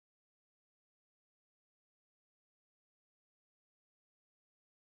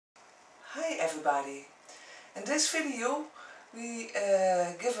Hi everybody. In this video we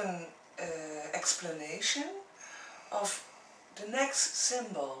give an explanation of the next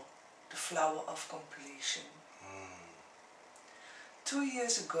symbol, the flower of completion. 2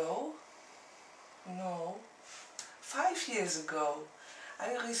 years ago, no, 5 years ago,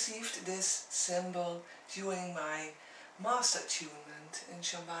 I received this symbol during my master attunement in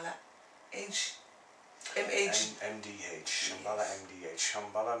Shambhala MDH, Shambhala MDH,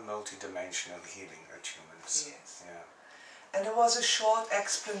 Shambhala Multidimensional Healing Attunements. Yes. Yeah. And there was a short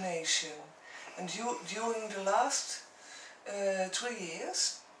explanation. And during the last 3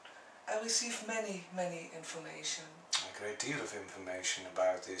 years, I received many information. A great deal of information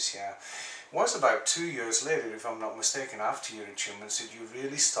about this, yeah. It was about 2 years later, if I'm not mistaken, after your attunements, that you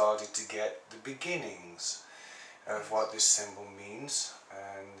really started to get the beginnings of what this symbol means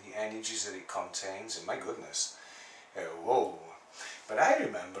and the energies that it contains, and my goodness, whoa. But I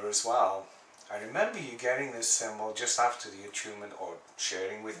remember as well, I remember you getting this symbol just after the attunement, or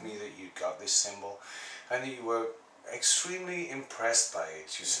sharing with me that you got this symbol, and that you were extremely impressed by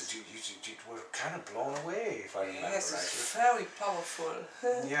it. You said you were kind of blown away, if I remember yes, rightly. It's very powerful.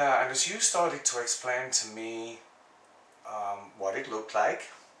 Yeah, and as you started to explain to me what it looked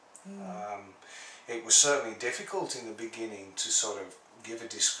like, it was certainly difficult in the beginning to sort of give a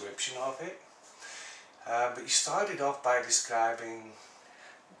description of it, but you started off by describing...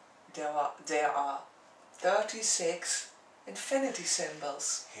 There are 36 infinity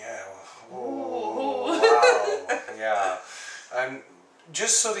symbols. Yeah, wow, yeah. And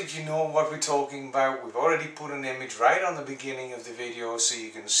just so that you know what we're talking about, we've already put an image right on the beginning of the video so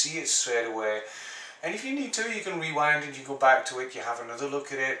you can see it straight away. And if you need to, you can rewind it, you go back to it, you have another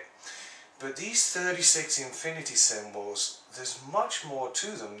look at it. But these 36 infinity symbols, there's much more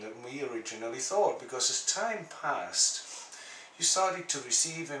to them than we originally thought, because as time passed, you started to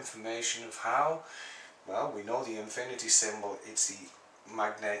receive information of how, well, we know the infinity symbol, it's the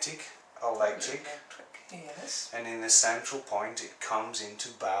magnetic, electric, yes. And in the central point it comes into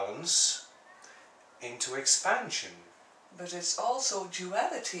balance, into expansion. But it's also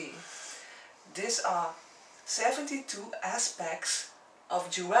duality. These are 72 aspects of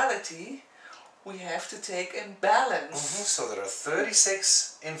duality we have to take in balance. So there are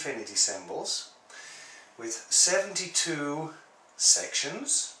 36 infinity symbols with 72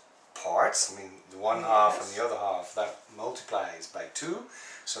 sections, parts. I mean, the one half and the other half, that multiplies by 2,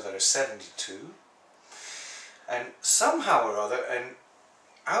 so there are 72. And somehow or other, and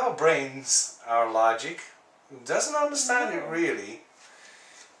our brains, our logic, doesn't understand it really,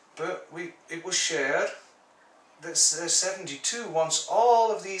 but it was shared that 72 wants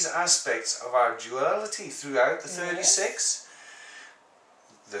all of these aspects of our duality throughout the 36.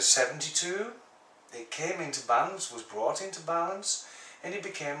 The 72, it came into balance, was brought into balance, and it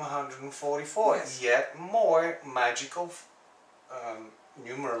became 144. Yet more magical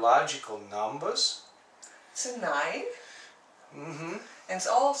numerological numbers. It's a 9. And it's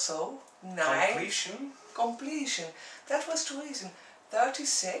also 9 completion. That was the reason.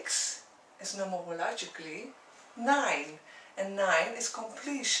 36 is numerologically 9, and 9 is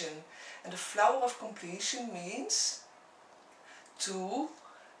completion, and the flower of completion means to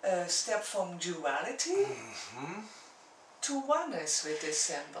step from duality to oneness with this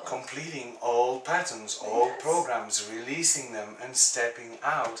symbol. Completing old patterns, old programs, releasing them and stepping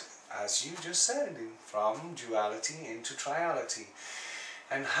out, as you just said, from duality into triality.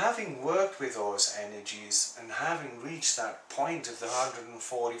 And having worked with those energies and having reached that point of the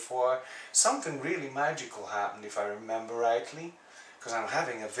 144, something really magical happened, if I remember rightly. Because I'm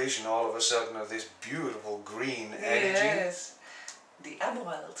having a vision all of a sudden of this beautiful green energy. Yes, the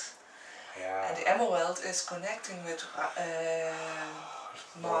emerald. Yeah. And the emerald is connecting with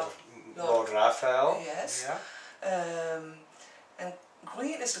Lord Raphael. Yes. Yeah. And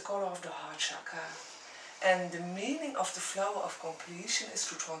green is the color of the heart chakra. And the meaning of the flower of completion is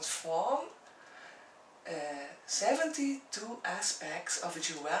to transform 72 aspects of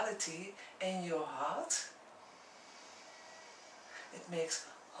duality in your heart. It makes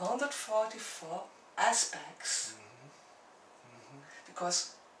 144 aspects.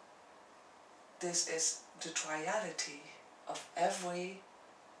 Because this is the triality of every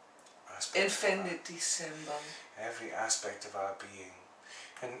infinity symbol. Every aspect of our being.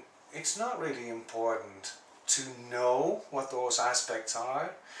 And it's not really important to know what those aspects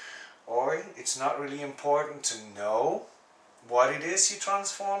are, or it's not really important to know what it is you're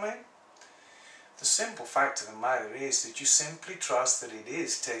transforming. The simple fact of the matter is that you simply trust that it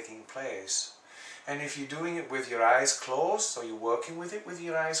is taking place. And if you're doing it with your eyes closed, or you're working with it with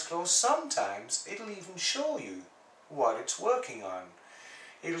your eyes closed, sometimes it'll even show you what it's working on.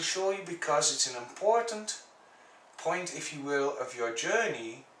 It'll show you because it's an important point, if you will, of your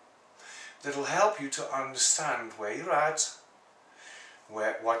journey that'll help you to understand where you're at,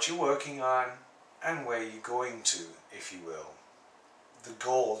 what you're working on, and where you're going to, if you will. The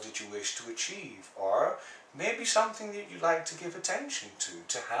goal that you wish to achieve, or maybe something that you'd like to give attention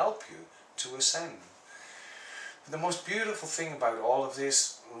to help you to ascend. But the most beautiful thing about all of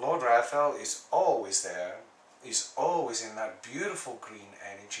this, Lord Raphael is always there. He's always in that beautiful green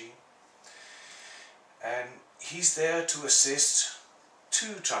energy. And he's there to assist,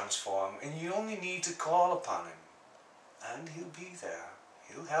 to transform, and you only need to call upon him. And he'll be there.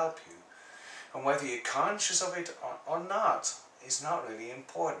 He'll help you. And whether you're conscious of it or not is not really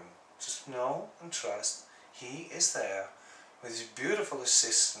important. Just know and trust he is there with his beautiful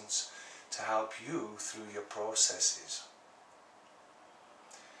assistance to help you through your processes.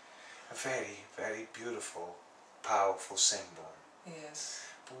 A very, very beautiful, powerful symbol. Yes.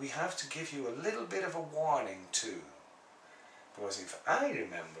 But we have to give you a little bit of a warning too. Because if I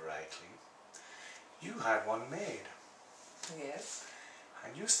remember rightly, you had one made. Yes.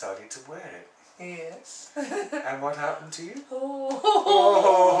 And you started to wear it. Yes. And what happened to you?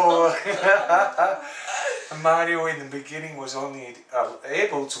 Oh. Mario in the beginning was only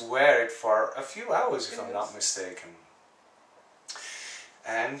able to wear it for a few hours, if I'm not Yes. mistaken.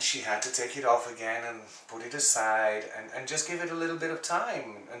 And she had to take it off again and put it aside and just give it a little bit of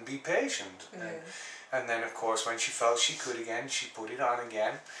time and be patient. Yes. And then of course when she felt she could again, she put it on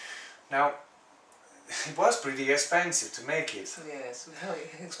again. Now, it was pretty expensive to make it. Yes, very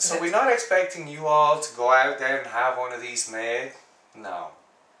expensive. So we're not expecting you all to go out there and have one of these made. No.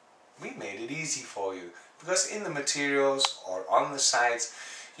 We made it easy for you. Because in the materials or on the sites,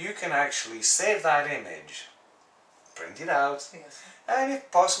 you can actually save that image, print it out, Yes. and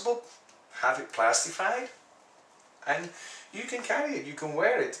if possible, have it plastified. And you can carry it, you can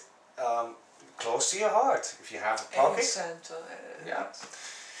wear it close to your heart if you have a pocket. In the center. Yeah.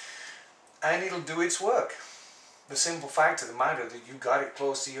 And it'll do its work. The simple fact of the matter that you got it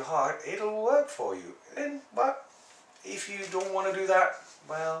close to your heart, it'll work for you. And but if you don't want to do that,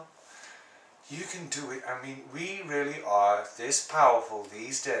 well, you can do it. I mean, we really are this powerful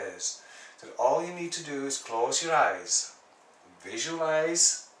these days that all you need to do is close your eyes,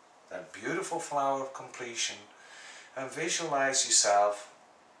 visualize that beautiful flower of completion, and visualize yourself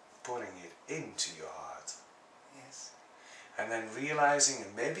putting it into your heart. Yes. And then realizing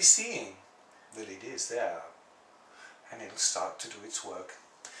and maybe seeing that it is there, and it'll start to do its work.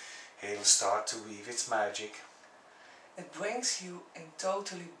 It'll start to weave its magic. It brings you in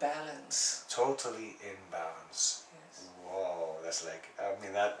totally balance. Totally in balance. Yes. Whoa, that's like, I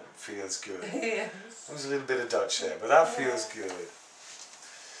mean, that feels good. Yes. There's a little bit of Dutch there, but that feels good.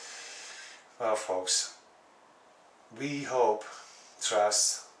 Well, folks, we hope,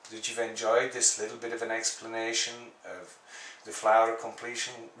 trust, that you've enjoyed this little bit of an explanation of the flower of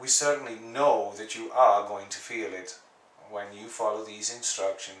completion. We certainly know that you are going to feel it when you follow these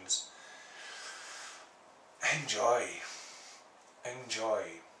instructions. Enjoy. Enjoy.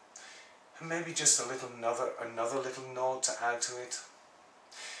 And maybe just another little note to add to it.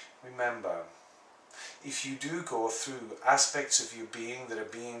 Remember, if you do go through aspects of your being that are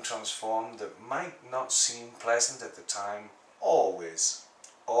being transformed that might not seem pleasant at the time, always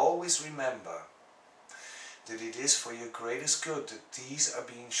remember that it is for your greatest good that these are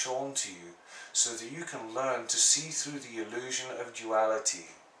being shown to you so that you can learn to see through the illusion of duality,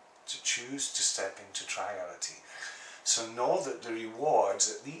 to choose to step into triality. So know that the rewards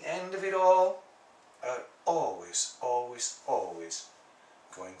at the end of it all are always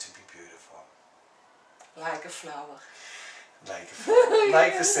going to be beautiful. Like a flower. Like a flower.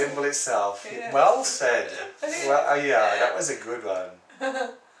 Like the symbol itself. Yes. Well said. Well, yeah, that was a good one.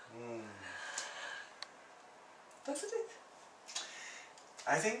 Wasn't it?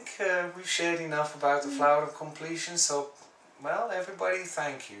 I think we've shared enough about the flower of completion, so, well, everybody,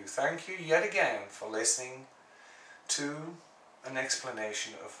 thank you. Thank you yet again for listening to an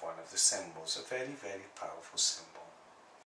explanation of one of the symbols, a very, very powerful symbol.